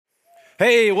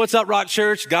Hey, what's up, Rock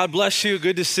Church? God bless you.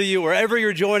 Good to see you wherever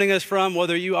you're joining us from,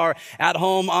 whether you are at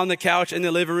home, on the couch, in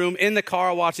the living room, in the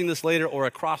car watching this later, or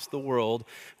across the world.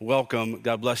 Welcome.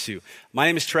 God bless you. My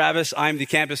name is Travis. I'm the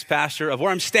campus pastor of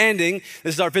where I'm standing.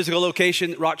 This is our physical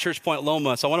location, Rock Church Point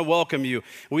Loma. So I want to welcome you.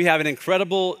 We have an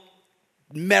incredible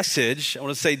message, I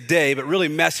want to say day, but really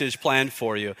message planned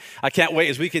for you. I can't wait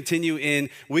as we continue in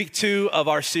week 2 of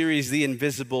our series, The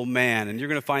Invisible Man, and you're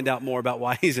going to find out more about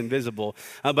why he's invisible.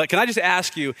 But can I just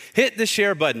ask you, hit the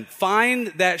share button. Find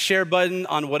that share button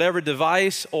on whatever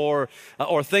device or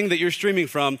thing that you're streaming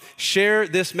from. Share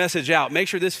this message out. Make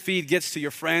sure this feed gets to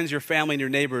your friends, your family, and your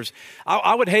neighbors.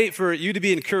 I would hate for you to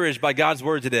be encouraged by God's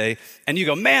word today, and you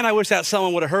go, man, I wish that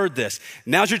someone would have heard this.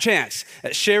 Now's your chance.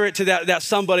 Share it to that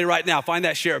somebody right now. Find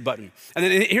that share button. And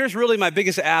then here's really my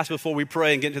biggest ask before we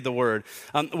pray and get into the word.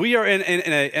 We are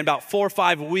in about 4 or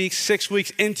 5 weeks, 6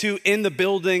 weeks into in the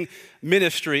building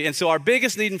ministry. And so our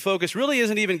biggest need and focus really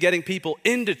isn't even getting people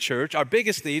into church. Our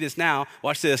biggest need is now,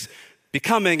 watch this,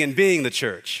 becoming and being the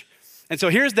church. And so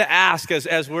here's the ask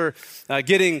as we're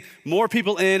getting more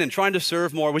people in and trying to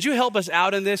serve more. Would you help us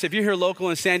out in this? If you're here local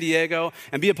in San Diego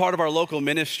and be a part of our local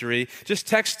ministry, just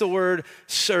text the word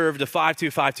serve to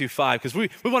 52525 because we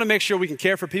want to make sure we can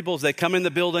care for people as they come in the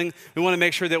building. We want to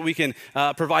make sure that we can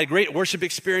provide great worship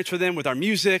experience for them with our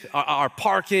music, our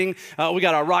parking. We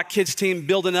got our Rock Kids team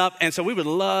building up. And so we would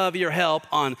love your help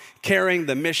on carrying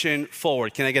the mission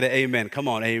forward. Can I get an amen? Come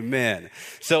on, amen.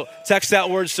 So text that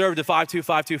word serve to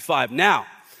 52525. Now,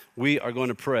 we are going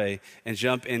to pray and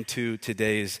jump into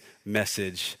today's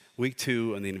message, week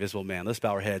 2 on the Invisible Man. Let's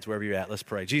bow our heads wherever you're at. Let's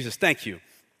pray. Jesus, thank you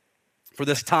for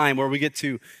this time where we get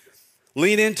to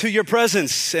lean into your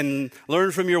presence and learn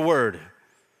from your word.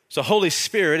 So Holy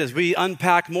Spirit, as we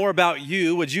unpack more about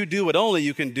you, would you do what only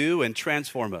you can do and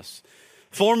transform us?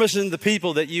 Form us into the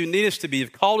people that you need us to be,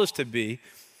 have called us to be,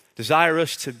 desire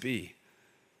us to be.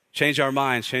 Change our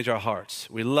minds, change our hearts.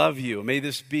 We love you. May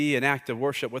this be an act of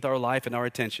worship with our life and our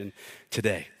attention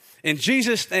today. In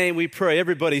Jesus' name we pray.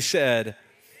 Everybody said,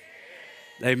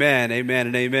 amen, amen,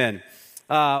 and amen.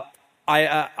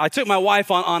 I took my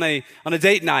wife on a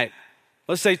date night,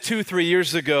 let's say 2-3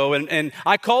 years ago, and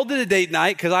I called it a date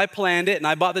night because I planned it and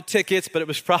I bought the tickets, but it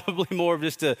was probably more of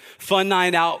just a fun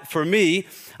night out for me.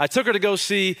 I took her to go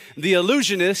see the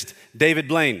illusionist, David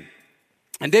Blaine.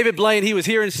 And David Blaine, he was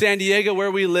here in San Diego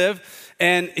where we live,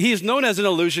 and he's known as an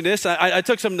illusionist. I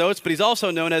took some notes, but he's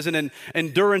also known as an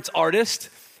endurance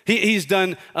artist. He's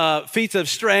done feats of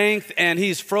strength, and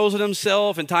he's frozen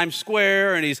himself in Times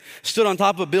Square, and he's stood on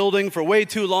top of a building for way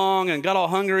too long and got all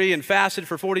hungry and fasted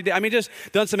for 40 days. I mean, just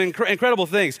done some incredible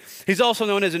things. He's also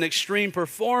known as an extreme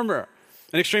performer.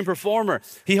 An extreme performer.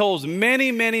 He holds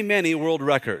many, many, many world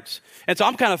records. And so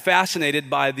I'm kind of fascinated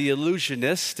by the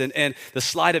illusionist and the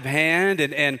sleight of hand.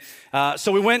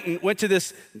 So we went to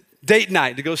this date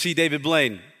night to go see David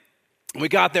Blaine. We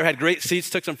got there, had great seats,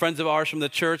 took some friends of ours from the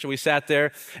church, and we sat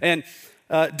there. And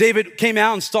David came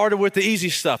out and started with the easy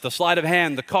stuff, the sleight of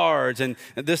hand, the cards, and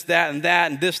this, that, and that,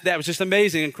 and this, that. It was just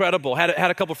amazing, incredible. Had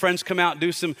a couple friends come out and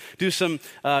do some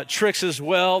tricks as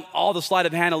well, all the sleight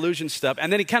of hand illusion stuff.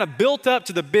 And then he kind of built up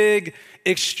to the big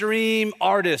extreme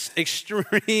artist,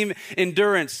 extreme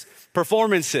endurance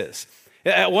performances.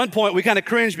 At one point, we kind of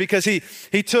cringed because he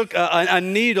took a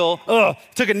needle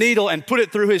and put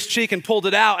it through his cheek and pulled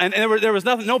it out, and there was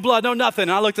nothing, no blood, no nothing.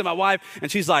 And I looked at my wife,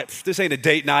 and she's like, "This ain't a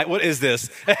date night. What is this?"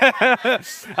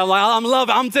 I'm like,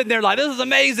 I'm sitting there like, "This is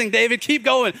amazing, David. Keep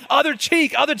going. Other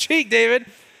cheek, David."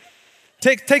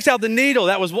 Takes out the needle.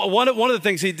 That was one of the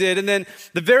things he did. And then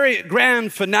the very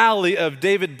grand finale of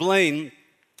David Blaine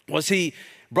was he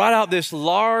brought out this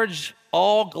large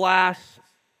all glass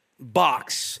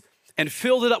box and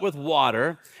filled it up with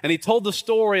water, and he told the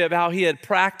story of how he had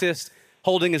practiced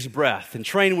holding his breath and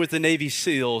trained with the Navy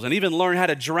SEALs and even learned how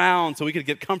to drown so he could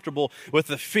get comfortable with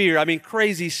the fear. I mean,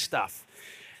 crazy stuff.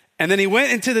 And then he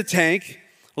went into the tank,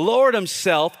 lowered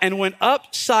himself, and went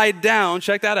upside down,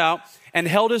 check that out, and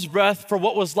held his breath for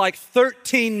what was like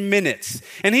 13 minutes.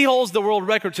 And he holds the world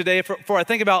record today for I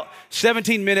think about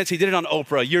 17 minutes. He did it on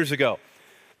Oprah years ago.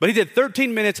 But he did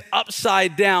 13 minutes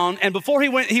upside down. And before he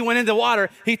went into the water,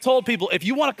 he told people, if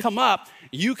you want to come up,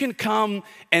 you can come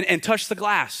and touch the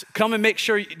glass. Come and make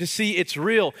sure to see it's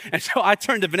real. And so I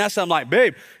turned to Vanessa. I'm like,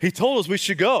 babe, he told us we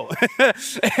should go.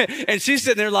 And she's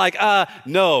sitting there like,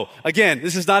 no. Again,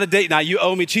 this is not a date night. You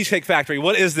owe me Cheesecake Factory.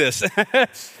 What is this?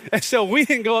 And so we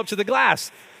didn't go up to the glass.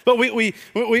 But we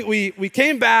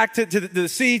came back to the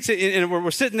seats, and we're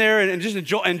sitting there and just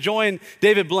enjoying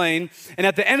David Blaine. And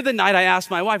at the end of the night, I asked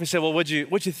my wife, I said, well, what'd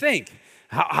you think?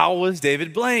 How was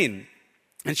David Blaine?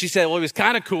 And she said, well, he was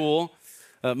kind of cool,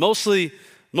 mostly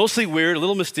Mostly weird, a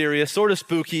little mysterious, sort of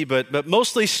spooky, but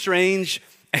mostly strange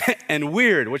and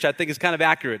weird, which I think is kind of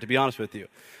accurate, to be honest with you.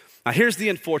 Now, here's the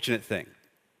unfortunate thing.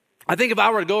 I think if I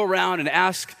were to go around and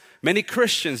ask many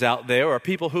Christians out there or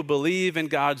people who believe in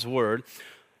God's word,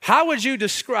 how would you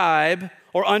describe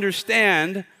or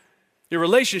understand your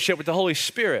relationship with the Holy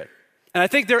Spirit? And I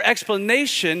think their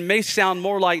explanation may sound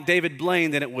more like David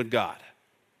Blaine than it would God.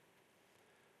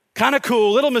 Kind of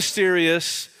cool, little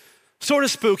mysterious, sort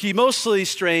of spooky, mostly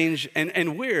strange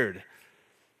and weird.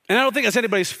 And I don't think that's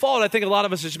anybody's fault. I think a lot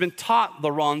of us have just been taught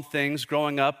the wrong things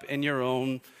growing up in your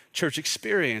own church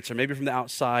experience, or maybe from the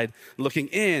outside looking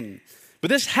in. But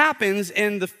this happens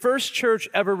in the first church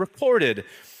ever recorded.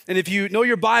 And if you know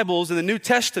your Bibles in the New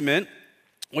Testament,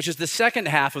 which is the second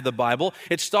half of the Bible,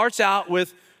 it starts out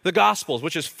with the Gospels,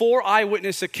 which is 4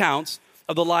 eyewitness accounts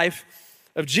of the life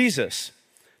of Jesus.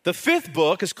 The 5th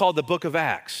book is called the Book of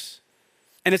Acts,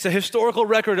 and it's a historical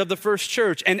record of the first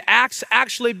church. And Acts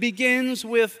actually begins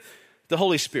with the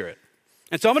Holy Spirit.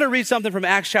 And so I'm going to read something from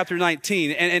Acts chapter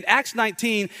 19. And Acts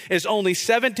 19 is only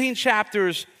 17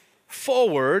 chapters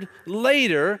forward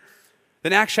later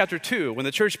than Acts chapter 2, when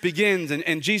the church begins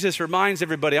and Jesus reminds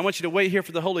everybody, I want you to wait here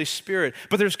for the Holy Spirit.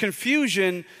 But there's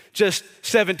confusion just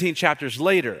 17 chapters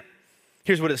later.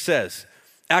 Here's what it says.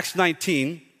 Acts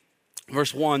 19,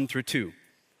 verse 1 through 2.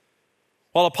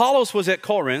 While Apollos was at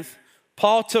Corinth,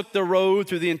 Paul took the road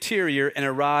through the interior and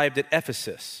arrived at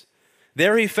Ephesus.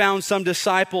 There he found some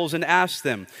disciples and asked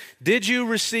them, did you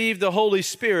receive the Holy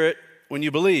Spirit when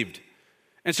you believed?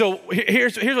 And so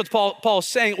here's what Paul's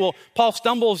saying. Well, Paul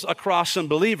stumbles across some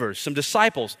believers, some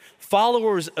disciples,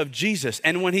 followers of Jesus.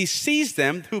 And when he sees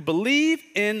them who believe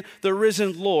in the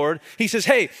risen Lord, he says,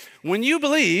 hey, when you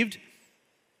believed,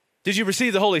 did you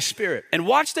receive the Holy Spirit? And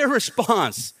watch their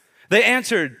response. They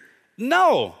answered,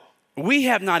 no, we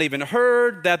have not even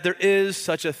heard that there is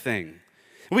such a thing.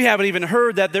 We haven't even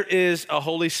heard that there is a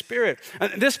Holy Spirit.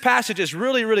 And this passage is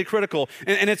really, really critical.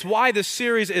 And it's why this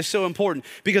series is so important.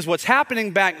 Because what's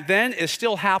happening back then is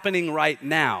still happening right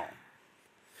now.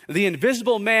 The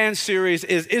Invisible Man series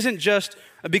isn't just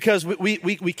because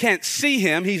we can't see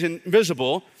him, he's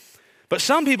invisible. But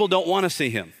some people don't want to see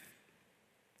him.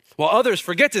 While others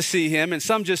forget to see him, and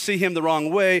some just see him the wrong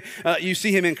way, you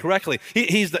see him incorrectly.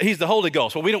 He's the Holy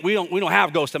Ghost. Well, we don't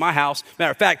have ghosts in my house.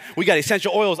 Matter of fact, we got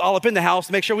essential oils all up in the house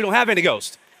to make sure we don't have any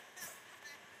ghosts.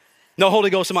 No Holy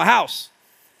Ghost in my house.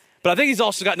 But I think he's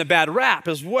also gotten a bad rap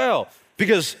as well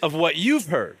because of what you've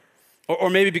heard, or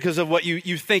maybe because of what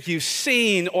you think you've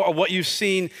seen, or what you've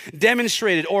seen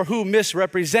demonstrated, or who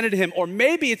misrepresented him, or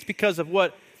maybe it's because of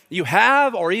what you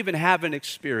have or even haven't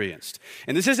experienced.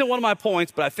 And this isn't one of my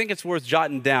points, but I think it's worth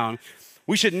jotting down.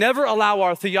 We should never allow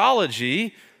our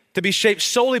theology to be shaped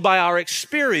solely by our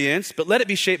experience, but let it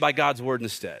be shaped by God's word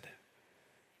instead.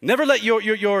 Never let your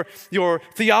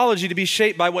theology to be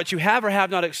shaped by what you have or have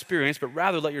not experienced, but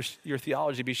rather let your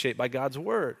theology be shaped by God's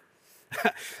word.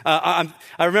 I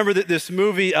remember this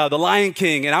movie, The Lion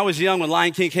King, and I was young when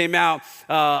Lion King came out.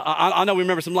 I know we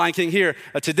remember some Lion King here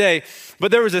today, but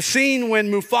there was a scene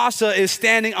when Mufasa is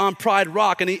standing on Pride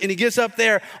Rock, and he gets up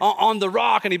there on the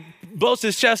rock, and he boasts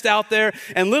his chest out there,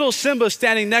 and little Simba's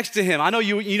standing next to him. I know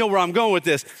you know where I'm going with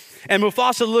this. And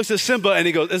Mufasa looks at Simba, and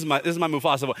he goes, this is my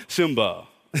Mufasa, Simba.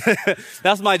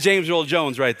 That's my James Earl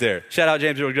Jones right there. Shout out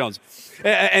James Earl Jones.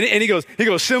 And he goes,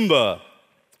 Simba,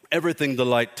 everything the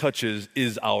light touches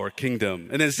is our kingdom.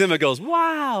 And then Simba goes,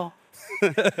 wow.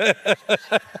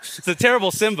 It's a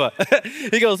terrible Simba.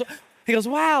 He goes,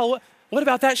 wow, what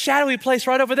about that shadowy place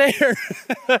right over there?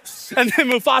 And then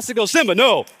Mufasa goes, Simba,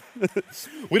 no.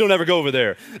 We don't ever go over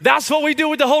there. That's what we do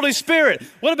with the Holy Spirit.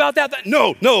 What about that?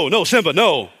 No, Simba,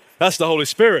 no. That's the Holy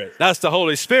Spirit. That's the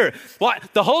Holy Spirit. Why?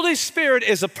 The Holy Spirit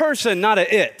is a person, not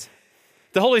a it.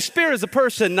 The Holy Spirit is a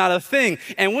person, not a thing.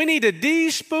 And we need to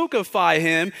de-spookify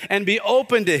him and be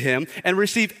open to him and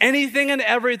receive anything and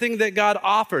everything that God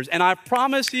offers. And I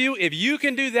promise you, if you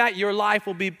can do that, your life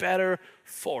will be better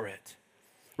for it.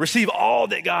 Receive all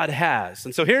that God has.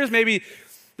 And so here's maybe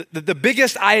the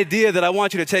biggest idea that I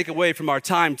want you to take away from our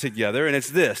time together, and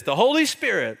it's this. The Holy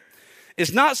Spirit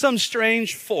is not some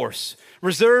strange force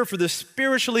reserved for the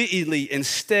spiritually elite.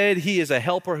 Instead, he is a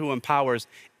helper who empowers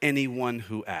anyone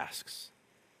who asks.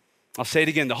 I'll say it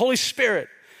again. The Holy Spirit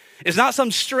is not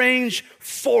some strange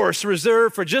force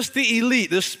reserved for just the elite,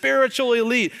 the spiritual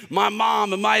elite, my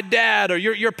mom and my dad, or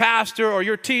your pastor, or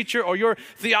your teacher, or your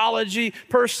theology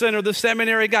person, or the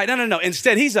seminary guy. No.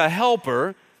 Instead, he's a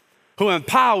helper who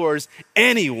empowers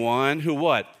anyone who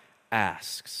what?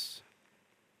 Asks.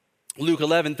 Luke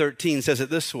 11:13 says it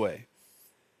this way.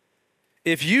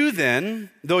 If you then,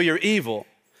 though you're evil,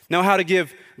 know how to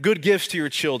give good gifts to your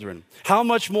children, how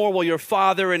much more will your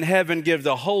Father in heaven give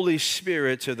the Holy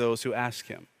Spirit to those who ask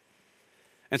him?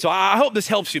 And so I hope this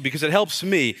helps you because it helps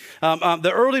me.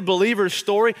 The early believer's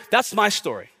story, that's my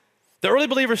story. The early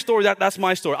believer's story, that's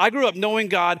my story. I grew up knowing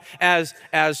God as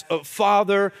a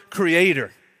Father,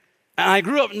 Creator. And I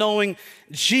grew up knowing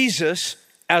Jesus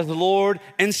as the Lord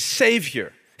and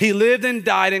Savior. He lived and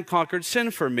died and conquered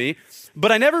sin for me.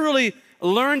 But I never really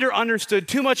learned or understood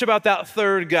too much about that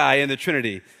third guy in the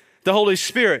Trinity, the Holy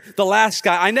Spirit, the last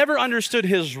guy. I never understood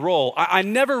his role. I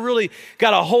never really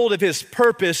got a hold of his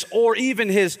purpose or even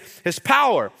his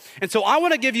power. And so I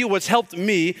want to give you what's helped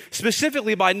me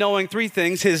specifically by knowing three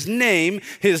things: his name,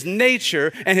 his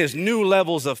nature, and his new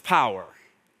levels of power.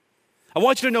 I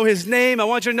want you to know his name, I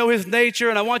want you to know his nature,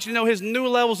 and I want you to know his new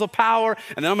levels of power.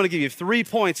 And then I'm going to give you 3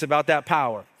 points about that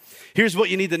power. Here's what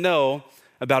you need to know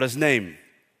about his name.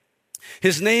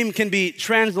 His name can be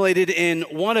translated in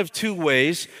one of 2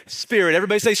 ways. Spirit.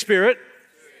 Everybody say spirit.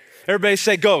 Everybody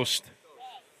say ghost.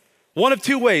 One of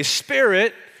 2 ways.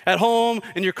 Spirit, at home,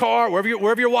 in your car,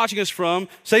 wherever you're watching us from,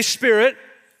 say spirit.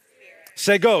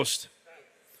 Say ghost.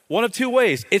 One of 2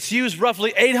 ways. It's used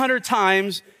roughly 800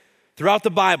 times throughout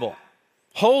the Bible.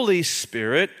 Holy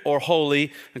Spirit or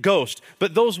Holy Ghost.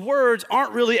 But those words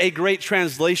aren't really a great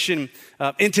translation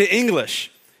into English.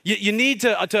 You need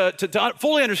to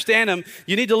fully understand them,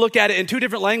 you need to look at it in 2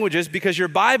 different languages because your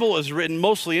Bible is written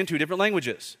mostly in 2 different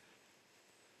languages.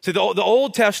 See, the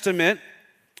Old Testament,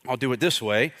 I'll do it this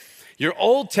way. Your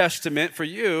Old Testament for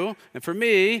you and for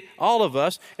me, all of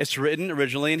us, it's written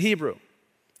originally in Hebrew.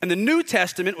 And the New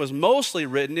Testament was mostly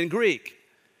written in Greek.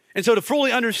 And so to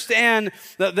fully understand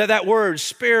that word,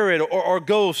 spirit or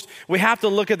ghost, we have to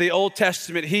look at the Old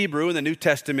Testament Hebrew and the New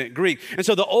Testament Greek. And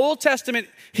so the Old Testament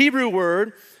Hebrew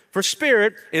word for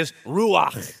spirit is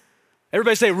ruach.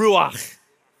 Everybody say ruach.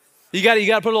 You got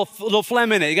to put a little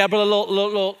phlegm in it. You got to put a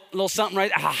little something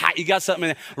right. You got something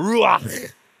in there.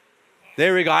 Ruach.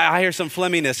 There we go. I hear some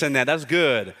phlegminess in that. That's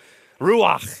good.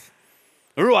 Ruach.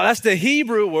 Ruach. That's the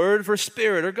Hebrew word for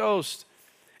spirit or ghost.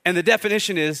 And the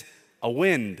definition is a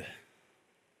wind,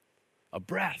 a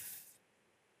breath,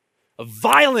 a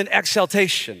violent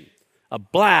exhaltation, a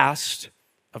blast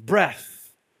of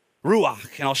breath,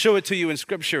 ruach. And I'll show it to you in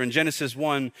Scripture in Genesis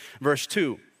 1, verse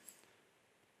 2.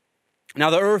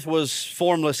 Now the earth was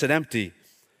formless and empty.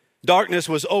 Darkness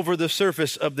was over the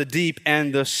surface of the deep,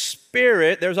 and the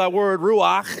Spirit, there's our word,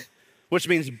 ruach, which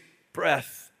means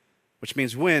breath, which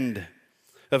means wind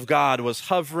of God, was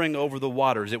hovering over the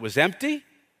waters. It was empty.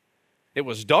 It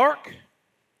was dark.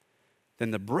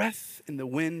 Then the breath and the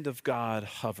wind of God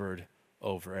hovered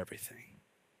over everything.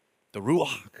 The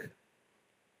ruach.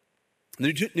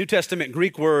 The New Testament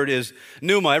Greek word is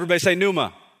pneuma. Everybody say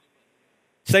pneuma.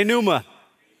 Say pneuma.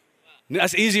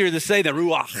 That's easier to say than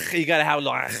ruach. You got to have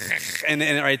and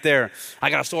right there. I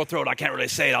got a sore throat. I can't really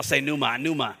say it. I'll say pneuma,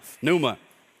 pneuma, pneuma.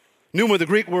 Pneuma, the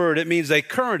Greek word, it means a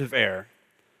current of air,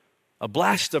 a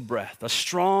blast of breath, a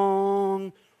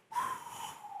strong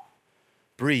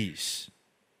breeze.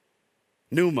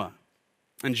 Pneuma.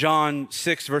 In John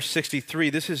 6, verse 63,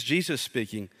 this is Jesus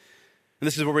speaking. And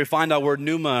this is where we find our word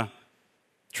pneuma,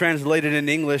 translated in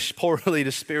English poorly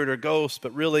to spirit or ghost,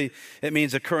 but really it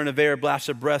means a current of air, blast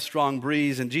of breath, strong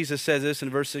breeze. And Jesus says this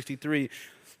in verse 63,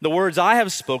 the words I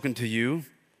have spoken to you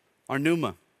are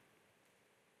pneuma,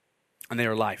 and they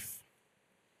are life.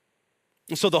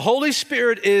 And so the Holy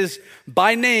Spirit is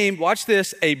by name, watch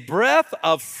this, a breath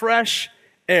of fresh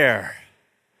air.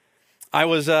 I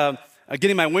was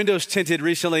getting my windows tinted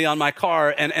recently on my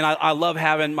car, and I love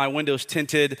having my windows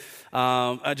tinted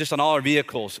just on all our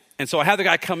vehicles. And so I had the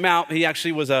guy come out. He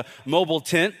actually was a mobile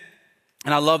tint,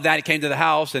 and I love that. He came to the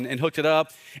house and hooked it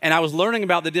up. And I was learning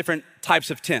about the different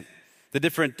types of tint, the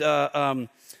different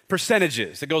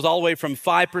percentages. It goes all the way from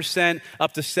 5%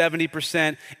 up to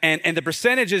 70%. And the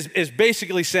percentage is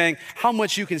basically saying how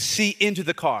much you can see into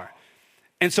the car.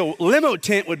 And so limo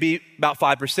tint would be about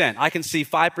 5%. I can see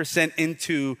 5%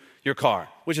 into your car,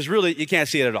 which is really, you can't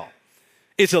see it at all.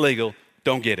 It's illegal.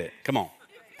 Don't get it. Come on.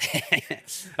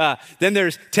 Then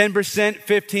there's 10%,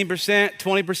 15%,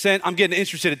 20%. I'm getting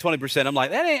interested at 20%. I'm like,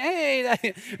 that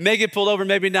ain't, may get pulled over,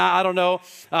 maybe not, I don't know.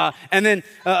 And then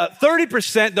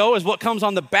 30% though is what comes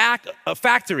on the back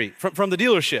factory from the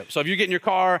dealership. So if you're getting your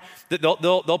car,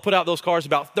 they'll put out those cars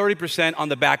about 30% on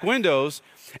the back windows.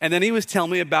 And then he was telling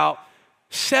me about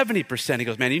 70%. He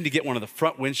goes, man, you need to get one of the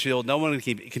front windshield. No one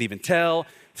can even tell.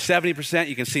 70%,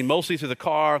 you can see mostly through the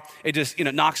car. It just,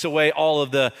 knocks away all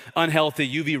of the unhealthy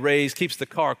UV rays, keeps the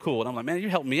car cool. And I'm like, man, you're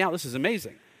helping me out. This is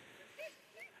amazing.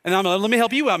 And I'm like, let me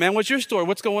help you out, man. What's your story?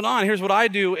 What's going on? Here's what I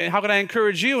do. And how can I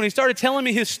encourage you? And he started telling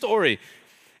me his story.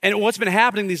 and what's been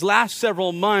happening these last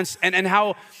several months and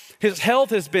how his health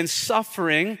has been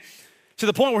suffering to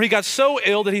the point where he got so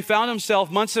ill that he found himself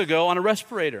months ago on a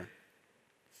respirator.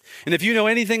 And if you know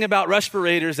anything about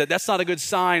respirators, that's not a good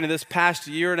sign in this past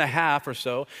year and a half or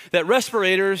so, that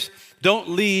respirators don't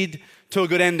lead to a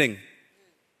good ending.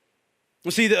 You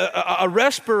see, a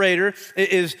respirator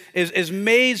is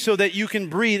made so that you can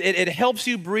breathe. It helps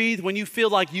you breathe when you feel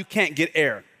like you can't get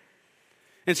air.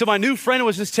 And so my new friend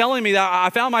was just telling me that I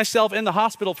found myself in the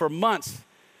hospital for months,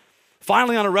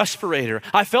 finally on a respirator.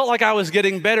 I felt like I was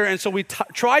getting better, and so we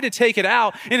tried to take it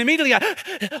out, and immediately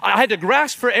I had to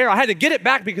grasp for air. I had to get it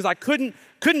back because I couldn't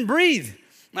breathe.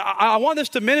 I want this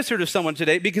to minister to someone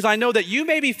today because I know that you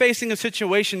may be facing a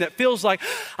situation that feels like,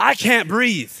 I can't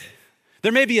breathe.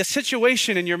 There may be a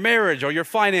situation in your marriage or your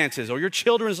finances or your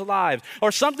children's lives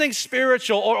or something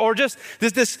spiritual or just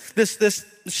this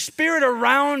spirit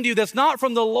around you that's not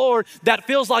from the Lord that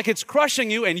feels like it's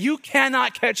crushing you and you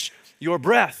cannot catch your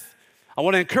breath. I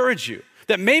want to encourage you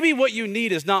that maybe what you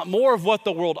need is not more of what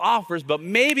the world offers, but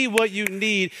maybe what you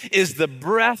need is the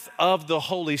breath of the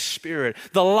Holy Spirit,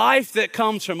 the life that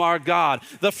comes from our God,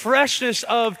 the freshness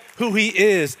of who He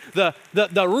is, the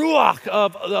ruach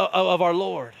of our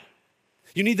Lord.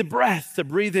 You need the breath to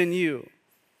breathe in you.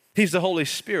 He's the Holy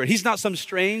Spirit. He's not some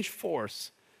strange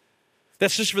force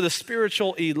that's just for the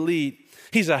spiritual elite.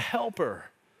 He's a helper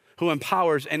who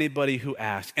empowers anybody who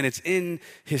asks, and it's in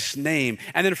His name.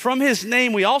 And then from His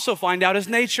name, we also find out His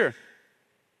nature.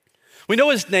 We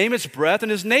know His name, His breath,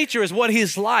 and His nature is what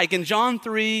He's like. And John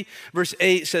 3, verse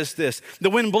 8 says this, the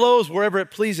wind blows wherever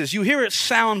it pleases. You hear its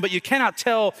sound, but you cannot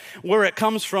tell where it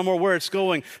comes from or where it's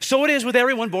going. So it is with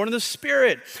everyone born of the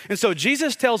Spirit. And so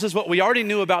Jesus tells us what we already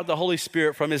knew about the Holy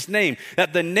Spirit from His name,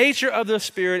 that the nature of the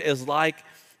Spirit is like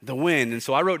the wind. And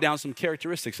so I wrote down some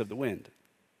characteristics of the wind.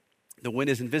 The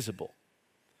wind is invisible,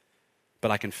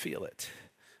 but I can feel it.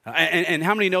 And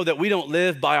how many know that we don't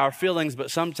live by our feelings,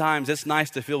 but sometimes it's nice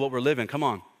to feel what we're living? Come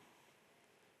on.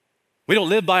 We don't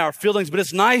live by our feelings, but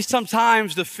it's nice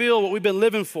sometimes to feel what we've been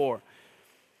living for.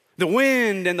 The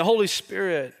wind and the Holy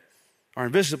Spirit are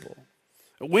invisible.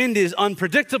 The wind is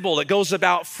unpredictable. It goes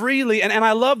about freely. And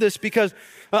I love this because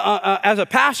as a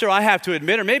pastor, I have to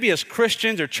admit, or maybe as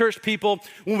Christians or church people,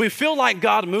 when we feel like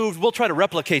God moved, we'll try to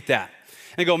replicate that.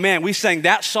 And go, man, we sang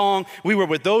that song. We were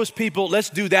with those people. Let's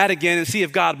do that again and see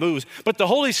if God moves. But the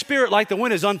Holy Spirit, like the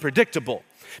wind, is unpredictable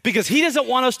because He doesn't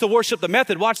want us to worship the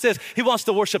method. Watch this. He wants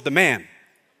to worship the man.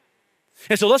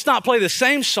 And so let's not play the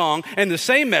same song and the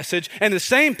same message and the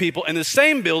same people and the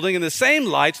same building and the same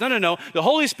lights. No. The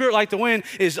Holy Spirit, like the wind,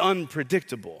 is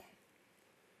unpredictable.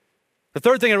 The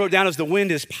third thing I wrote down is the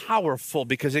wind is powerful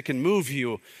because it can move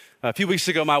you. A few weeks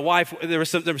ago, my wife, there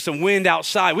was some wind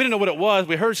outside. We didn't know what it was.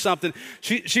 We heard something.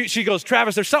 She goes,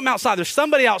 Travis, there's something outside. There's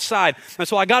somebody outside. And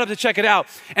so I got up to check it out.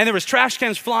 And there was trash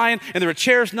cans flying and there were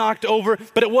chairs knocked over.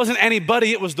 But it wasn't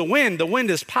anybody. It was the wind. The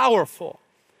wind is powerful.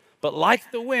 But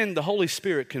like the wind, the Holy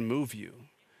Spirit can move you.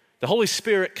 The Holy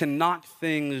Spirit can knock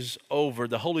things over.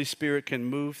 The Holy Spirit can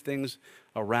move things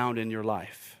around in your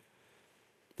life.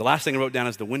 The last thing I wrote down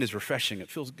is the wind is refreshing. It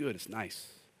feels good. It's nice.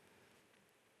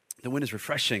 The wind is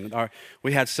refreshing.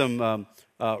 We had some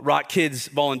Rock Kids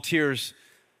volunteers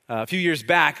a few years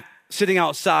back sitting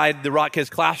outside the Rock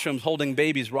Kids classrooms holding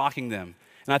babies, rocking them.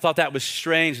 And I thought that was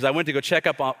strange as I went to go check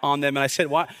up on them. And I said,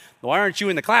 why aren't you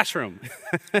in the classroom?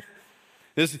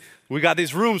 We got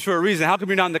these rooms for a reason. How come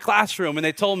you're not in the classroom? And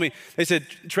they told me, they said,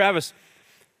 Travis,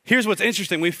 here's what's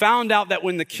interesting. We found out that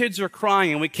when the kids are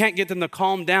crying and we can't get them to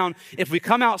calm down, if we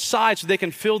come outside so they can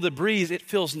feel the breeze, it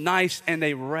feels nice and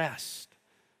they rest.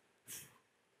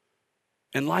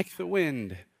 And like the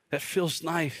wind, that feels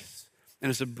nice and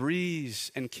is a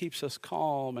breeze and keeps us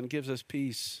calm and gives us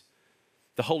peace.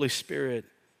 The Holy Spirit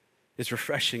is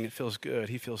refreshing. It feels good.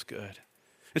 He feels good.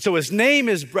 And so His name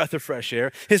is breath of fresh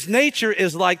air. His nature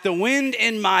is like the wind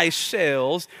in my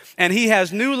sails, and He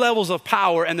has new levels of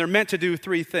power, and they're meant to do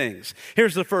three things.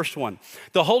 Here's the first one.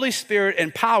 The Holy Spirit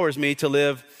empowers me to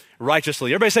live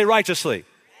righteously. Everybody say righteously.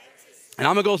 And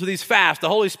I'm going to go through these fast. The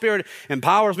Holy Spirit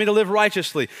empowers me to live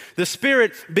righteously. The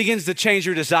Spirit begins to change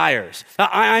your desires.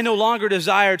 I no longer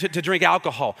desire to drink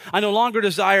alcohol. I no longer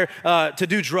desire to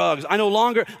do drugs. I no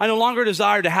longer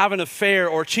desire to have an affair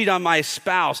or cheat on my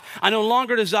spouse. I no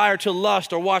longer desire to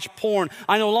lust or watch porn.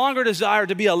 I no longer desire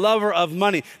to be a lover of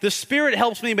money. The Spirit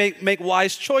helps me make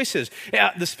wise choices.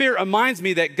 The Spirit reminds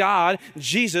me that God,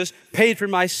 Jesus, paid for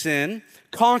my sin,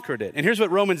 conquered it. And here's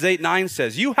what Romans 8:9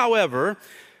 says. You, however,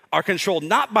 are controlled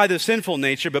not by the sinful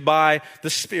nature, but by the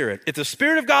Spirit. If the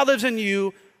Spirit of God lives in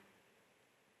you,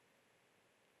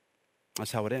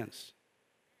 that's how it ends.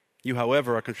 You,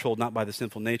 however, are controlled not by the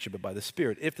sinful nature, but by the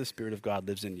Spirit, if the Spirit of God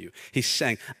lives in you. He's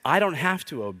saying, I don't have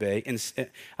to obey.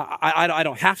 I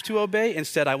don't have to obey.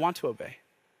 Instead, I want to obey.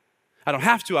 I don't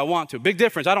have to, I want to. Big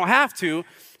difference. I don't have to,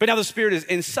 but now the Spirit is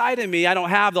inside of me. I don't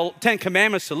have the 10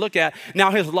 Commandments to look at.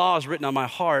 Now His law is written on my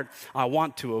heart. I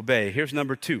want to obey. Here's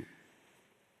number 2.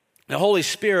 The Holy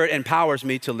Spirit empowers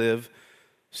me to live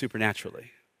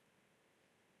supernaturally.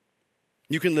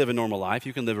 You can live a normal life.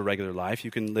 You can live a regular life.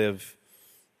 You can live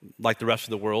like the rest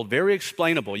of the world. Very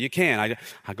explainable. You can.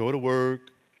 I go to work.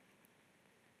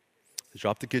 I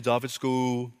drop the kids off at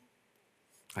school.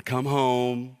 I come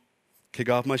home, kick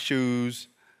off my shoes,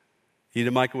 eat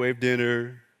a microwave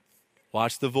dinner,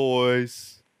 watch The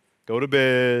Voice, go to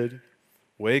bed,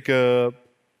 wake up.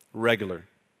 Regular.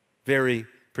 Very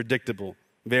predictable.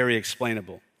 Very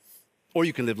explainable. Or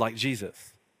you can live like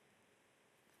Jesus.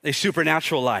 A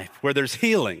supernatural life where there's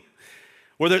healing,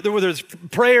 where there's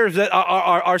prayers that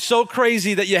are so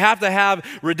crazy that you have to have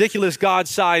ridiculous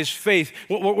God-sized faith,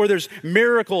 where there's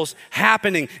miracles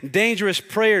happening, dangerous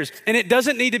prayers. And it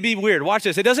doesn't need to be weird. Watch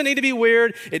this. It doesn't need to be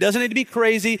weird. It doesn't need to be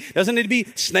crazy. It doesn't need to be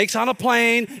snakes on a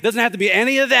plane. It doesn't have to be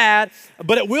any of that.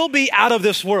 But it will be out of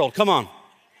this world. Come on.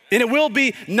 And it will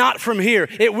be not from here.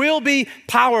 It will be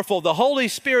powerful. The Holy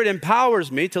Spirit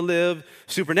empowers me to live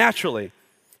supernaturally.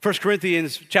 1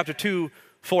 Corinthians chapter 2,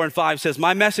 4 and 5 says,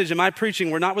 my message and my preaching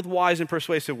were not with wise and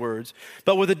persuasive words,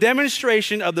 but with a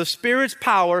demonstration of the Spirit's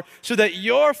power, so that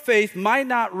your faith might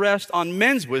not rest on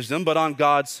men's wisdom, but on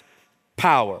God's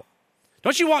power.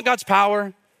 Don't you want God's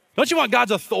power? Don't you want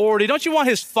God's authority? Don't you want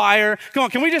His fire? Come on,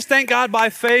 can we just thank God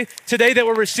by faith today that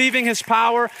we're receiving His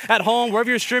power at home, wherever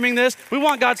you're streaming this? We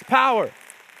want God's power.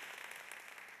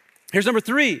 Here's number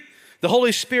 3. The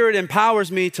Holy Spirit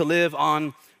empowers me to live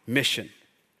on mission.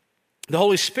 The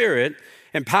Holy Spirit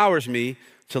empowers me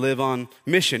to live on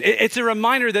mission. It's a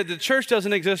reminder that the church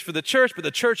doesn't exist for the church, but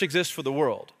the church exists for the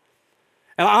world.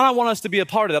 And I want us to be a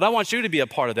part of that. I want you to be a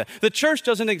part of that. The church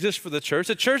doesn't exist for the church.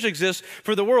 The church exists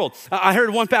for the world. I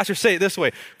heard one pastor say it this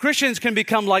way: Christians can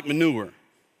become like manure.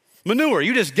 Manure,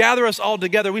 you just gather us all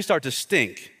together, we start to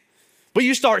stink. But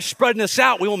you start spreading us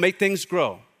out, we will make things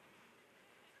grow.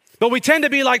 But we tend to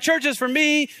be like, churches for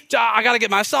me, I got to get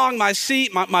my song, my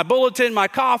seat, my bulletin, my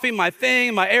coffee, my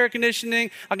thing, my air conditioning.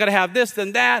 I got to have this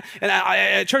and that.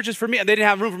 And churches for me, they didn't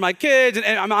have room for my kids.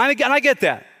 And I get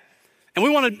that. And we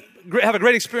want to have a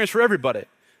great experience for everybody.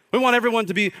 We want everyone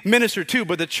to be ministered to,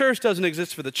 but the church doesn't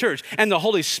exist for the church. And the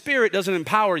Holy Spirit doesn't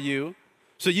empower you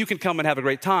so you can come and have a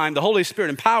great time. The Holy Spirit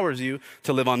empowers you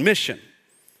to live on mission.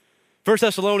 1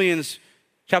 Thessalonians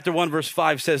chapter 1, verse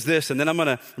 5 says this, and then I'm going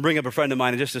to bring up a friend of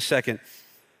mine in just a second.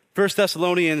 1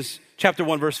 Thessalonians chapter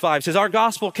 1, verse 5 says, our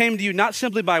gospel came to you not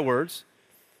simply by words,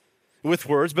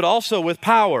 but also with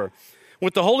power,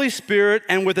 with the Holy Spirit,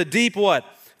 and with a deep what?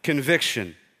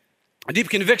 Conviction. A deep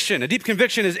conviction. A deep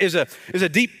conviction is a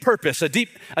deep purpose, a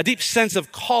deep sense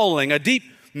of calling, a deep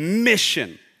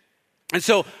mission. And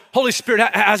so Holy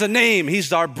Spirit has a name.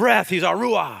 He's our breath. He's our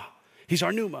ruah. He's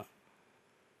our pneuma.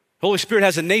 Holy Spirit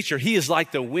has a nature. He is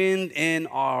like the wind in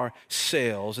our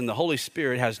sails, and the Holy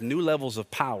Spirit has new levels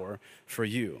of power for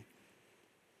you.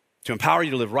 To empower you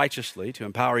to live righteously, to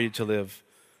empower you to live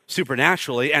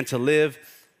supernaturally, and to live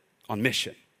on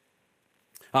mission.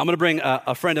 I'm going to bring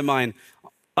a friend of mine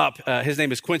up. His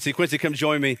name is Quincy. Quincy, come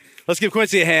join me. Let's give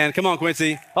Quincy a hand. Come on,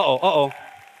 Quincy. Uh-oh.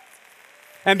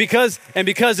 And because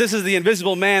this is the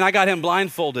invisible man, I got him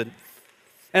blindfolded.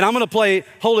 And I'm going to play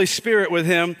Holy Spirit with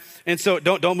him. And so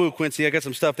don't move, Quincy. I got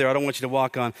some stuff there I don't want you to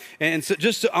walk on. And so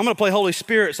I'm going to play Holy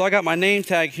Spirit. So I got my name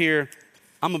tag here.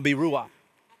 I'm going to be Ruah.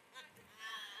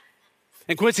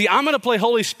 And Quincy, I'm going to play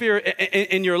Holy Spirit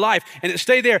in your life. And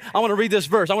stay there. I want to read this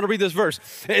verse.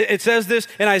 It says this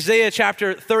in Isaiah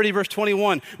chapter 30, verse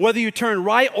 21. Whether you turn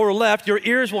right or left, your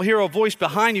ears will hear a voice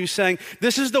behind you saying,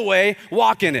 this is the way,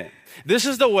 walk in it. This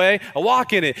is the way,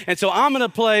 walk in it. And so I'm going to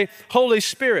play Holy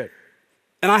Spirit.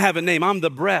 And I have a name. I'm the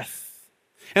breath.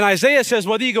 And Isaiah says,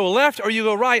 whether you go left or you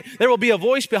go right, there will be a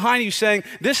voice behind you saying,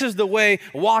 this is the way,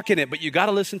 walk in it. But you got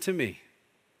to listen to me.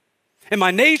 And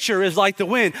my nature is like the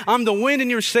wind. I'm the wind in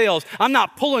your sails. I'm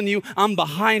not pulling you. I'm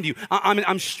behind you.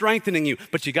 I'm strengthening you.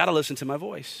 But you got to listen to my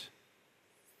voice.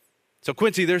 So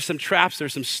Quincy, there's some traps.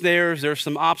 There's some snares. There's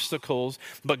some obstacles.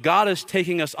 But God is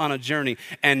taking us on a journey.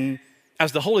 And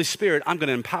as the Holy Spirit, I'm going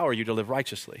to empower you to live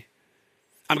righteously.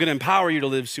 I'm going to empower you to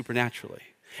live supernaturally.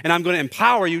 And I'm going to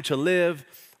empower you to live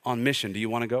on mission. Do you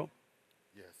want to go?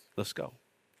 Yes. Let's go.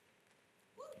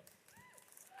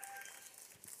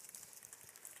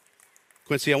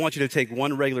 Quincy, I want you to take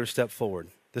one regular step forward.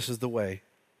 This is the way.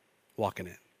 Walk in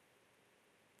it.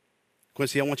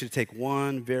 Quincy, I want you to take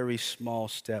one very small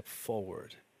step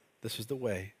forward. This is the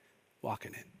way, walk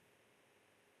in it.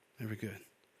 Very good.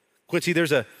 Quincy,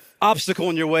 there's an obstacle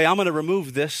in your way. I'm going to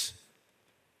remove this.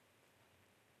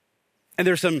 And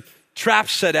there's some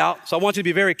traps set out, so I want you to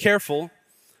be very careful,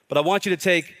 but I want you to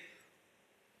take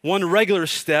one regular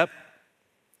step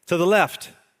to the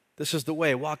left. This is the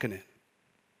way, walk in it.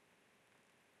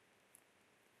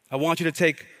 I want you to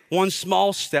take one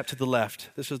small step to the left.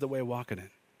 This is the way, walk in it.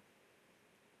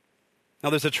 Now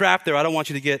there's a trap there. I don't want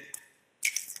you to get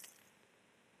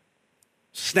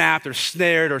snapped or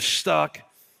snared or stuck.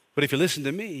 But if you listen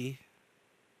to me,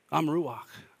 I'm Ruach,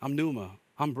 I'm Pneuma,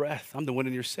 I'm breath, I'm the wind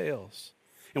in your sails.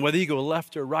 And whether you go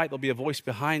left or right, there'll be a voice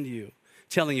behind you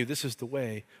telling you this is the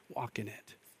way, walk in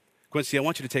it. Quincy, I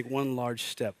want you to take one large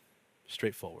step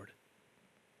straight forward.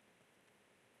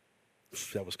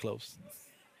 That was close.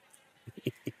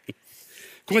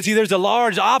 Quincy, there's a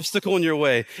large obstacle in your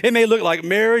way. It may look like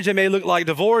marriage. It may look like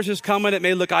divorce is coming. It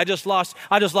may look, I just lost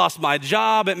my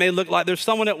job. It may look like there's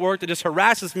someone at work that just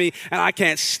harasses me and I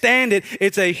can't stand it.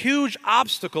 It's a huge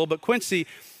obstacle. But Quincy,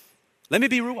 let me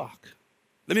be Ruach.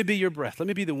 Let me be your breath. Let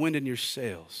me be the wind in your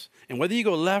sails. And whether you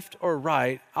go left or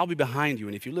right, I'll be behind you.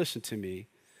 And if you listen to me,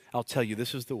 I'll tell you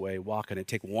this is the way, walk in it.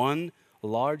 Take one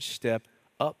large step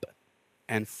up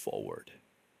and forward.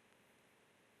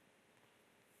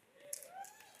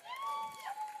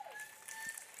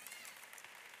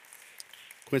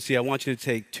 Quincy, I want you to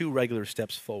take two regular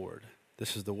steps forward.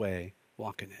 This is the way,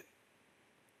 walk in it.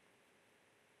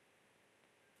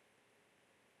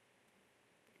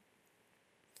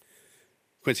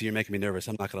 Quincy, you're making me nervous.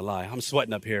 I'm not going to lie. I'm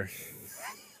sweating up here.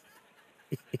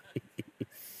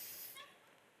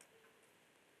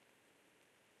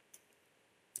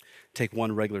 Take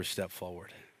one regular step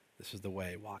forward. This is the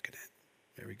way, walk in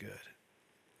it. Very good.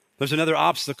 There's another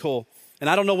obstacle, and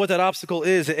I don't know what that obstacle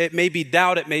is. It may be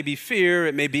doubt, it may be fear,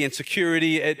 it may be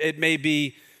insecurity, it may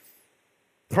be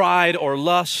pride or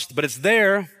lust, but it's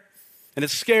there, and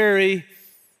it's scary,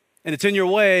 and it's in your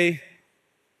way,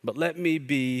 but let me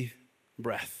be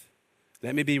breath.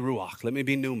 Let me be Ruach. Let me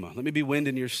be Pneuma. Let me be wind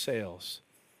in your sails.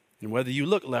 And whether you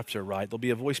look left or right, there'll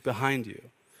be a voice behind you,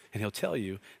 and he'll tell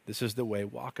you, this is the way,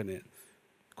 walk in it.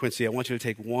 Quincy, I want you to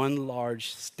take one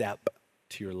large step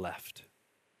to your left.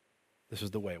 This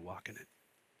is the way, walk in it.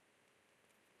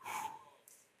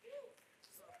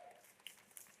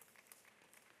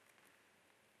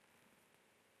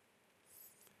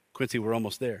 Quincy, we're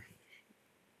almost there.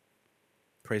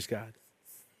 Praise God.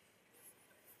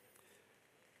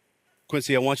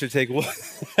 Quincy, I want you to take one.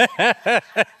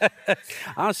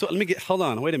 Honestly, hold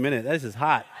on, wait a minute. This is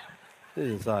hot.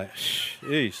 This is like,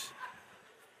 jeez.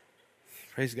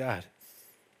 Praise God.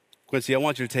 Quincy, I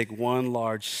want you to take one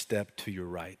large step to your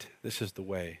right. This is the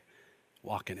way,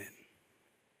 walk in it.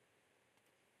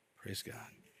 Praise God.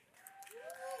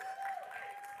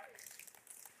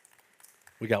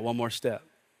 We got one more step.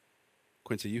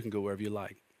 Quincy, you can go wherever you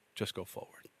like. Just go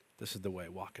forward. This is the way,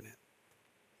 walk in it.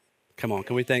 Come on,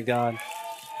 can we thank God?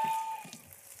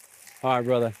 All right,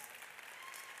 brother.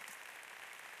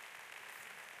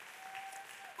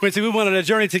 Quincy, we went on a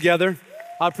journey together.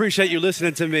 I appreciate you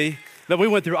listening to me. But we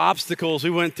went through obstacles. We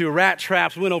went through rat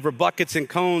traps. We went over buckets and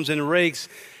cones and rakes.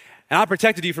 And I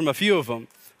protected you from a few of them.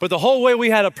 But the whole way we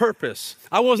had a purpose.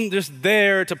 I wasn't just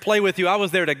there to play with you. I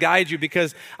was there to guide you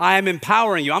because I am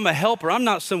empowering you. I'm a helper. I'm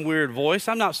not some weird voice.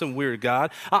 I'm not some weird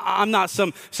God. I'm not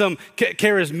some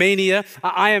charismania.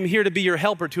 I am here to be your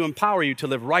helper, to empower you to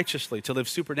live righteously, to live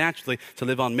supernaturally, to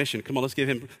live on mission. Come on, let's give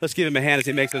him a hand as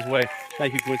he makes his way.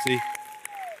 Thank you, Quincy.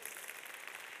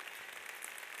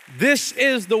 This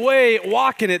is the way,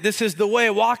 walk in it. This is the way,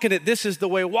 walk in it. This is the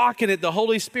way, walk in it. The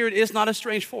Holy Spirit is not a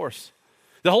strange force.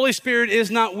 The Holy Spirit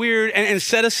is not weird and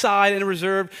set aside and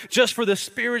reserved just for the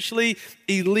spiritually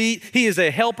elite. He is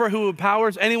a helper who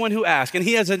empowers anyone who asks. And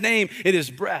he has a name. It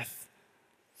is breath.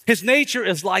 His nature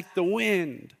is like the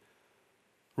wind.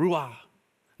 Ruah,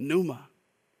 Pneuma.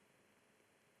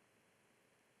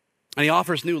 And he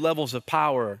offers new levels of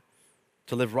power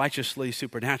to live righteously,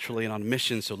 supernaturally, and on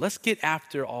mission. So let's get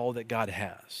after all that God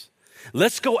has.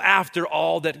 Let's go after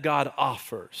all that God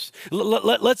offers.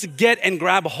 Let's get and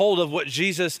grab hold of what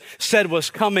Jesus said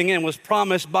was coming and was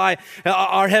promised by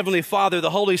our Heavenly Father, the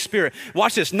Holy Spirit.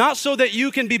 Watch this. Not so that you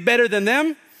can be better than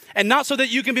them, and not so that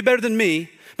you can be better than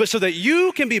me, but so that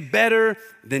you can be better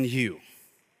than you.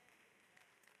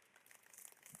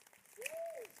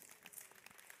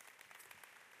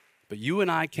 But you and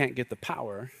I can't get the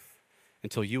power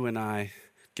until you and I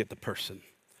get the person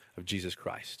of Jesus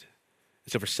Christ.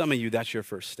 So for some of you, that's your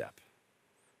first step.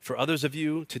 For others of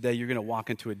you, today you're going to walk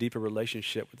into a deeper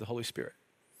relationship with the Holy Spirit,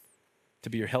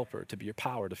 to be your helper, to be your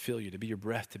power, to fill you, to be your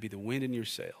breath, to be the wind in your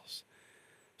sails.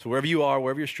 So wherever you are,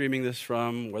 wherever you're streaming this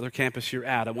from, whether campus you're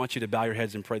at, I want you to bow your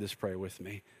heads and pray this prayer with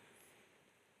me.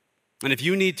 And if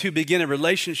you need to begin a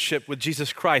relationship with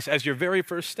Jesus Christ as your very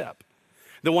first step,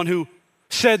 the one who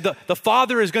said the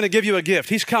Father is going to give you a gift.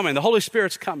 He's coming. The Holy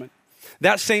Spirit's coming.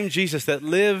 That same Jesus that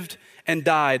lived and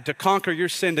died to conquer your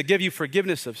sin, to give you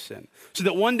forgiveness of sin, so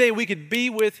that one day we could be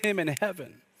with him in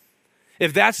heaven.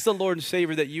 If that's the Lord and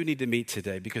Savior that you need to meet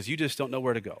today because you just don't know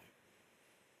where to go,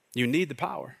 you need the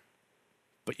power,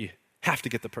 but you have to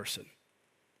get the person.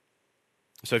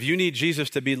 So if you need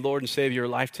Jesus to be Lord and Savior of your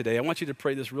life today, I want you to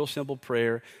pray this real simple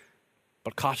prayer,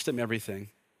 but cost him everything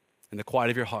in the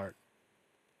quiet of your heart.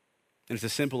 And it's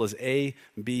as simple as A,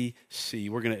 B, C.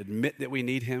 We're going to admit that we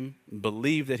need him,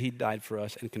 believe that he died for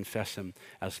us, and confess him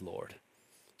as Lord.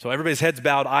 So everybody's heads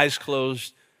bowed, eyes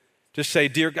closed. Just say,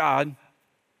 Dear God,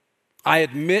 I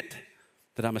admit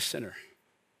that I'm a sinner.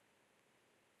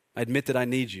 I admit that I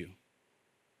need you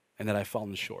and that I've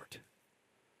fallen short.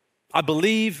 I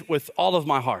believe with all of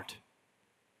my heart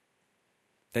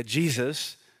that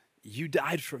Jesus, you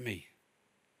died for me.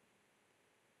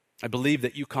 I believe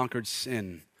that you conquered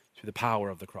sin through the power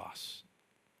of the cross.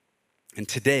 And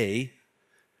today,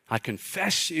 I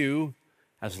confess you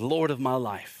as Lord of my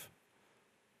life,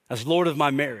 as Lord of my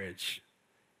marriage,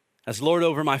 as Lord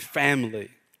over my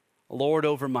family, Lord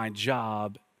over my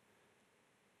job,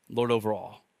 Lord over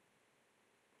all.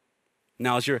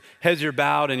 Now, as your heads are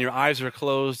bowed and your eyes are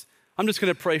closed, I'm just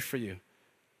going to pray for you.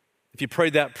 If you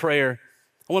prayed that prayer,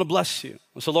 I want to bless you.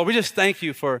 So, Lord, we just thank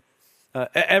you for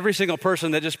every single person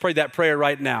that just prayed that prayer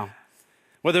right now.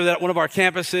 Whether they're at one of our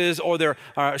campuses or they're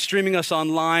streaming us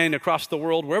online across the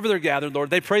world, wherever they're gathered,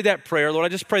 Lord, they prayed that prayer. Lord, I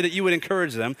just pray that you would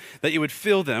encourage them, that you would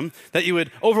fill them, that you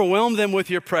would overwhelm them with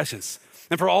your presence.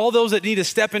 And for all those that need to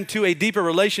step into a deeper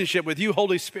relationship with you,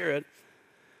 Holy Spirit,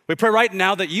 we pray right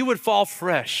now that you would fall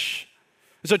fresh.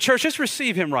 So, church, just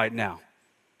receive him right now.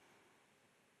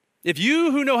 If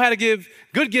you who know how to give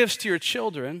good gifts to your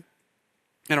children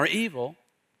and are evil,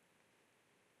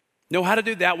 know how to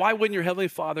do that, why wouldn't your Heavenly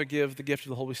Father give the gift of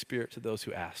the Holy Spirit to those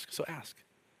who ask? So ask.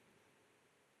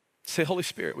 Say, Holy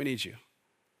Spirit, we need you.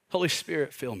 Holy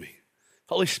Spirit, fill me.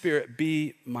 Holy Spirit,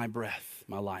 be my breath,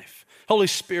 my life. Holy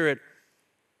Spirit,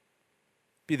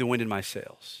 be the wind in my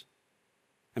sails.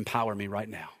 Empower me right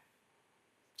now.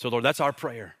 So, Lord, that's our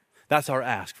prayer. That's our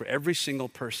ask for every single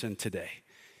person today.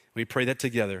 We pray that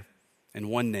together in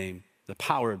one name, the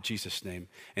power of Jesus' name.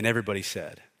 And everybody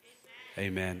said,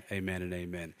 amen, amen, and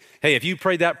amen. Hey, if you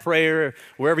prayed that prayer,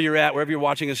 wherever you're at, wherever you're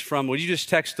watching us from, would you just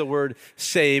text the word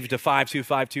SAVE to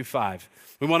 52525?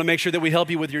 We want to make sure that we help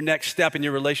you with your next step in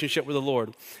your relationship with the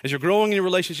Lord. As you're growing in your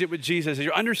relationship with Jesus, as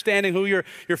you're understanding who your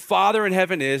Father in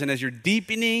heaven is, and as you're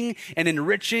deepening and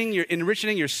enriching your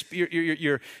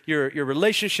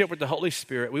relationship with the Holy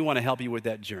Spirit, we want to help you with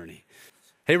that journey.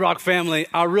 Hey, Rock family,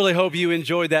 I really hope you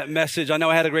enjoyed that message. I know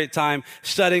I had a great time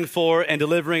studying for and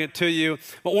delivering it to you.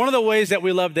 But one of the ways that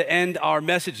we love to end our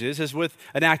messages is with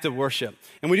an act of worship.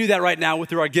 And we do that right now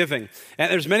through our giving.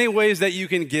 And there's many ways that you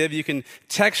can give. You can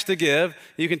text to give.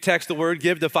 You can text the word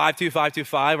give to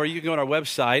 52525, or you can go on our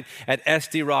website at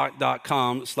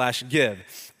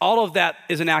sdrock.com/give. All of that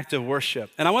is an act of worship.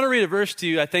 And I want to read a verse to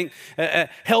you I think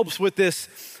helps with this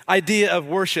idea of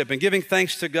worship and giving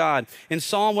thanks to God. In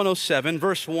Psalm 107,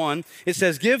 verse 1, it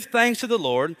says, "Give thanks to the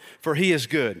Lord, for he is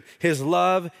good. His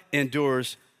love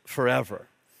endures forever."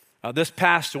 This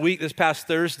past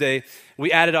Thursday,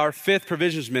 we added our 5th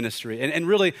provisions ministry. And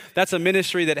really, that's a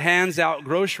ministry that hands out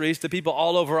groceries to people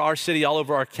all over our city, all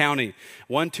over our county.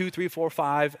 1, 2, 3, 4,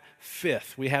 5,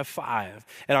 5th. We have 5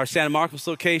 at our San Marcos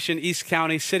location, East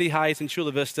County, City Heights, and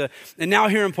Chula Vista, and now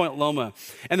here in Point Loma.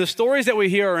 And the stories that we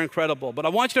hear are incredible. But I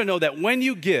want you to know that when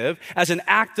you give as an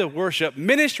act of worship,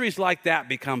 ministries like that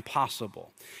become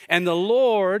possible. And the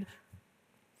Lord,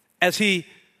 as he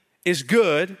is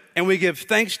good and we give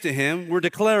thanks to him, we're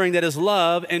declaring that his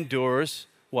love endures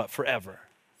what? Forever.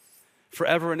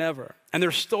 Forever and ever. And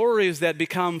there's stories that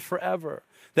become forever.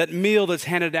 That meal that's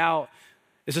handed out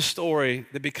is a story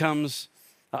that becomes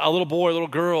a little boy, a little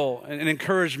girl, an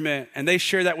encouragement, and they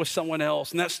share that with someone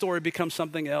else, and that story becomes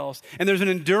something else. And there's an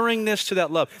enduringness to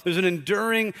that love. There's an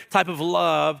enduring type of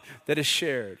love that is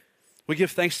shared. We give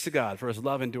thanks to God for his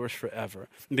love endures forever.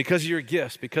 And because of your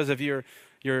gifts, because of your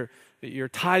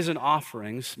tithes and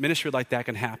offerings, ministry like that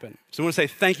can happen. So I want to say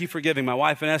thank you for giving. My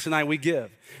wife Vanessa and I, we give.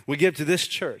 We give to this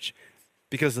church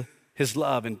because his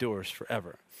love endures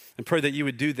forever. And pray that you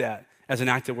would do that as an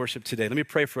act of worship today. Let me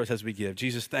pray for us as we give.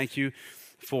 Jesus, thank you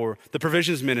for the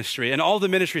provisions ministry and all the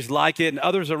ministries like it and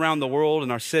others around the world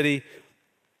and our city.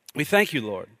 We thank you,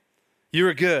 Lord. You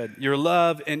are good. Your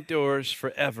love endures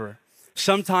forever.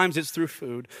 Sometimes it's through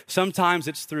food. Sometimes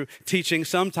it's through teaching.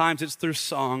 Sometimes it's through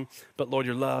song. But Lord,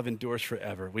 your love endures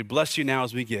forever. We bless you now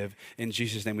as we give. In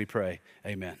Jesus' name we pray.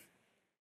 Amen.